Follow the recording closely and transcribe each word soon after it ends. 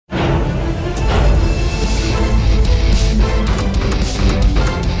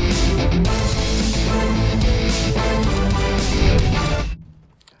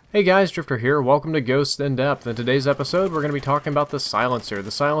Hey guys, Drifter here. Welcome to Ghosts in Depth. In today's episode, we're going to be talking about the silencer. The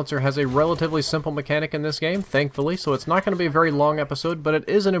silencer has a relatively simple mechanic in this game, thankfully, so it's not going to be a very long episode, but it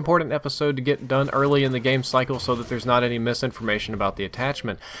is an important episode to get done early in the game cycle so that there's not any misinformation about the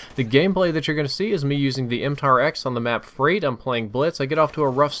attachment. The gameplay that you're going to see is me using the MTAR X on the map Freight. I'm playing Blitz. I get off to a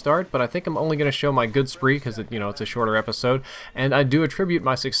rough start, but I think I'm only going to show my good spree because it's a shorter episode, and I do attribute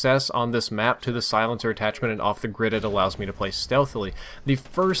my success on this map to the silencer attachment, and off the grid it allows me to play stealthily. The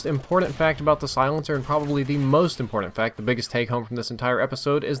first important fact about the silencer, and probably the most important fact, the biggest take home from this entire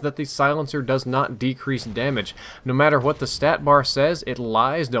episode, is that the silencer does not decrease damage. No matter what the stat bar says, it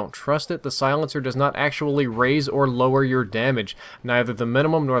lies. Don't trust it. The silencer does not actually raise or lower your damage, neither the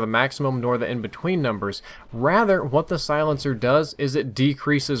minimum nor the maximum nor the in-between numbers. Rather, what the silencer does is it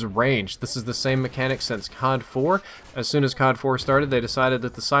decreases range. This is the same mechanic since CoD 4. As soon as CoD 4 started, they decided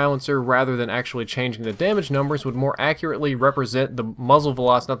that the silencer, rather than actually changing the damage numbers, would more accurately represent the muzzle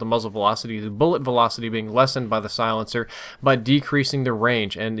velocity, not the muzzle velocity, the bullet velocity being lessened by the silencer by decreasing the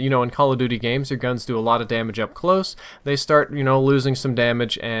range. And in Call of Duty games, your guns do a lot of damage up close. They start losing some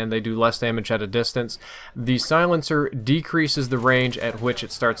damage and they do less damage at a distance. The silencer decreases the range at which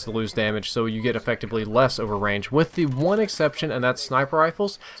it starts to lose damage, so you get effectively less over range, with the one exception, and that's sniper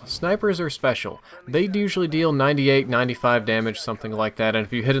rifles. Snipers are special. They usually deal 98, 95 damage, something like that, and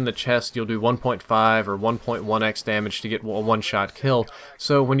if you hit in the chest, you'll do 1.5 or 1.1x damage to get a one-shot kill.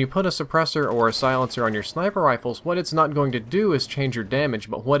 So when you put a suppressor or a silencer on your sniper rifles, what it's not going to do is change your damage,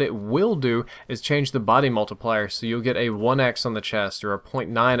 but what it will do is change the body multiplier, so you'll get a 1x on the chest or a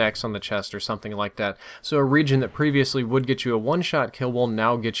 0.9x on the chest or something like that. So a region that previously would get you a one-shot kill will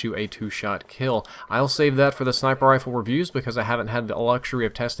now get you a two-shot kill. I'll save that for the sniper rifle reviews because I haven't had the luxury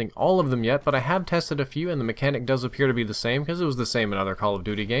of testing all of them yet, but I have tested a few and the mechanic does appear to be the same because it was the same in other Call of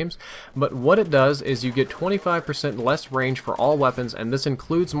Duty games. But what it does is you get 25% less range for all weapons, and this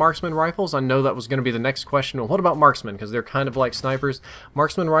includes marksman rifles. I know that was going to be the next question. Well, what about marksmen? Because they're kind of like snipers.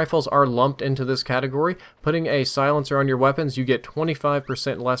 Marksman rifles are lumped into this category. Putting a silencer on your weapons, you get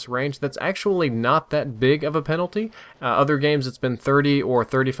 25% less range. That's actually not that big of a penalty. Other games it's been 30 or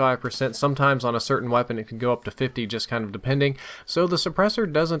 35%. Sometimes on a certain weapon it can go up to 50, just kind of depending. So the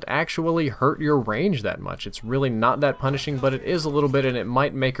suppressor doesn't actually hurt your range that much. It's really not that punishing, but it is a little bit, and it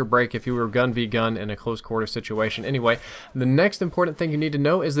might make or break if you were gun v gun in a close quarter situation. Anyway, the next important thing you need to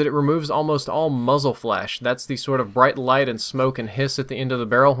know is that it removes almost all muzzle flash. That's the sort of bright light and smoke and hiss at the end of the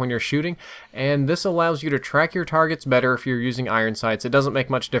barrel when you're shooting, and this allows you to track your targets better if you're using iron sights. It doesn't make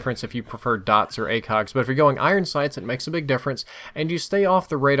much difference if you prefer dots or ACOGs, but if you're going iron sights, it makes a big difference, and you stay off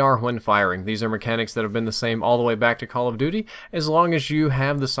the radar when firing. These are mechanics that have been the same all the way back to Call of Duty. As long as you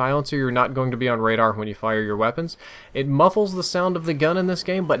have the silencer, you're not going to be on radar when you fire your weapons. It muffles the sound of the gun in this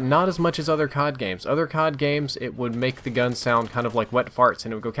game, but not as much as other CoD games. Other CoD games, it would make the gun sound kind of like wet farts,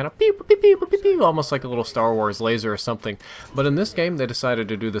 and it would go kind of beep, beep, beep, beep, beep, almost like a little Star Wars laser or something. But in this game, they decided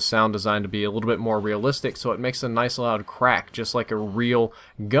to do the sound design to be a little bit more realistic, so it makes a nice loud crack, just like a real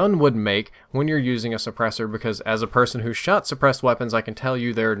gun would make when you're using a suppressor, because as a person who shot suppressed weapons, I can tell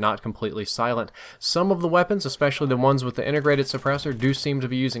you they're not completely silent. Some of the weapons, especially the ones with the integrated suppressor, do seem to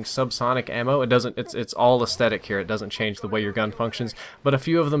be using subsonic ammo. It's all aesthetic here. It doesn't change the way your gun functions, but a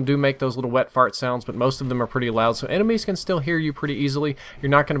few of them do make those little wet fart sounds, but most of them are pretty loud, so enemies can still hear you pretty easily. You're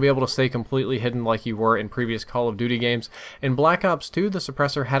not going to be able to stay completely hidden like you were in previous Call of Duty games. In Black Ops 2, the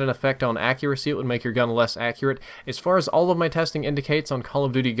suppressor had an effect on accuracy. It would make your gun less accurate. As far as all of my testing indicates on Call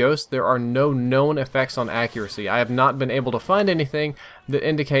of Duty Ghosts, there are no known effects on accuracy. I have not been able to find anything that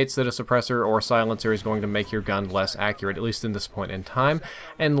indicates that a suppressor or silencer is going to make your gun less accurate, at least in this point in time.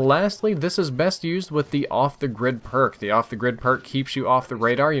 And lastly, this is best used with the off-the-grid perk. The off-the-grid perk keeps you off the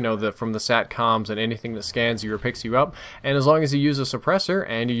radar, from the SATCOMs and anything that scans you or picks you up. And as long as you use a suppressor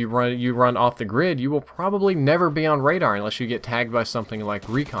and you run off the grid, you will probably never be on radar unless you get tagged by something like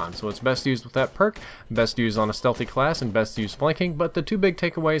recon. So it's best used with that perk, best used on a stealthy class, and best used flanking. But the two big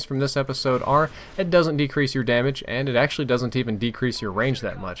takeaways from this episode are it doesn't decrease your damage, and it actually doesn't even decrease your range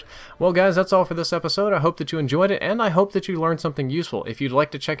that much. Well guys, that's all for this episode. I hope that you enjoyed it, and I hope that you learned something useful. If you'd like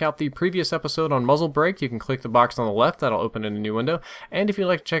to check out the previous episode on muzzle brake, you can click the box on the left. That'll open in a new window. And if you'd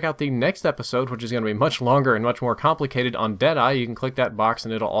like to check out the next episode, which is going to be much longer and much more complicated, on Deadeye, you can click that box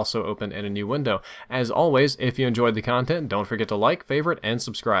and it'll also open in a new window. As always, if you enjoyed the content, don't forget to like, favorite, and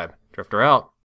subscribe. Drifter out.